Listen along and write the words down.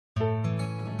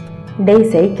They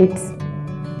say kids.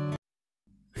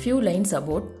 Few lines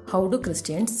about how do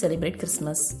Christians celebrate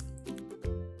Christmas.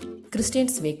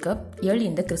 Christians wake up early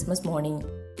in the Christmas morning.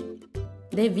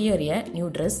 They wear a new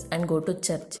dress and go to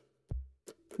church.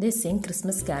 They sing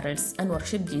Christmas carols and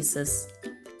worship Jesus.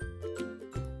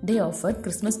 They offer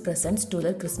Christmas presents to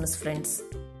their Christmas friends.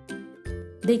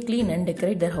 They clean and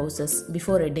decorate their houses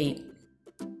before a day.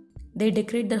 They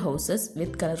decorate their houses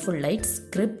with colorful lights,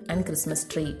 crib and Christmas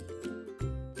tree.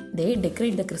 They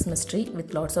decorate the Christmas tree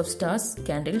with lots of stars,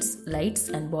 candles, lights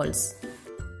and balls.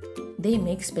 They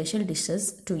make special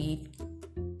dishes to eat.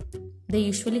 They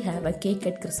usually have a cake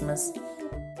at Christmas.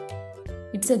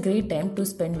 It's a great time to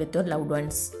spend with your loved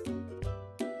ones.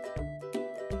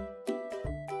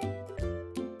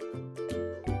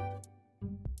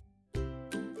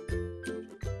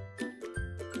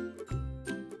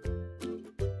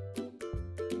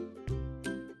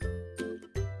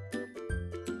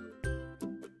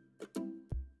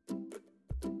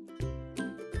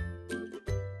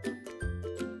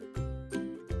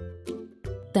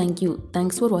 Thank you.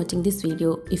 Thanks for watching this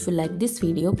video. If you like this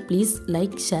video, please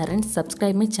like, share and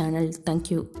subscribe my channel. Thank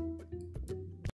you.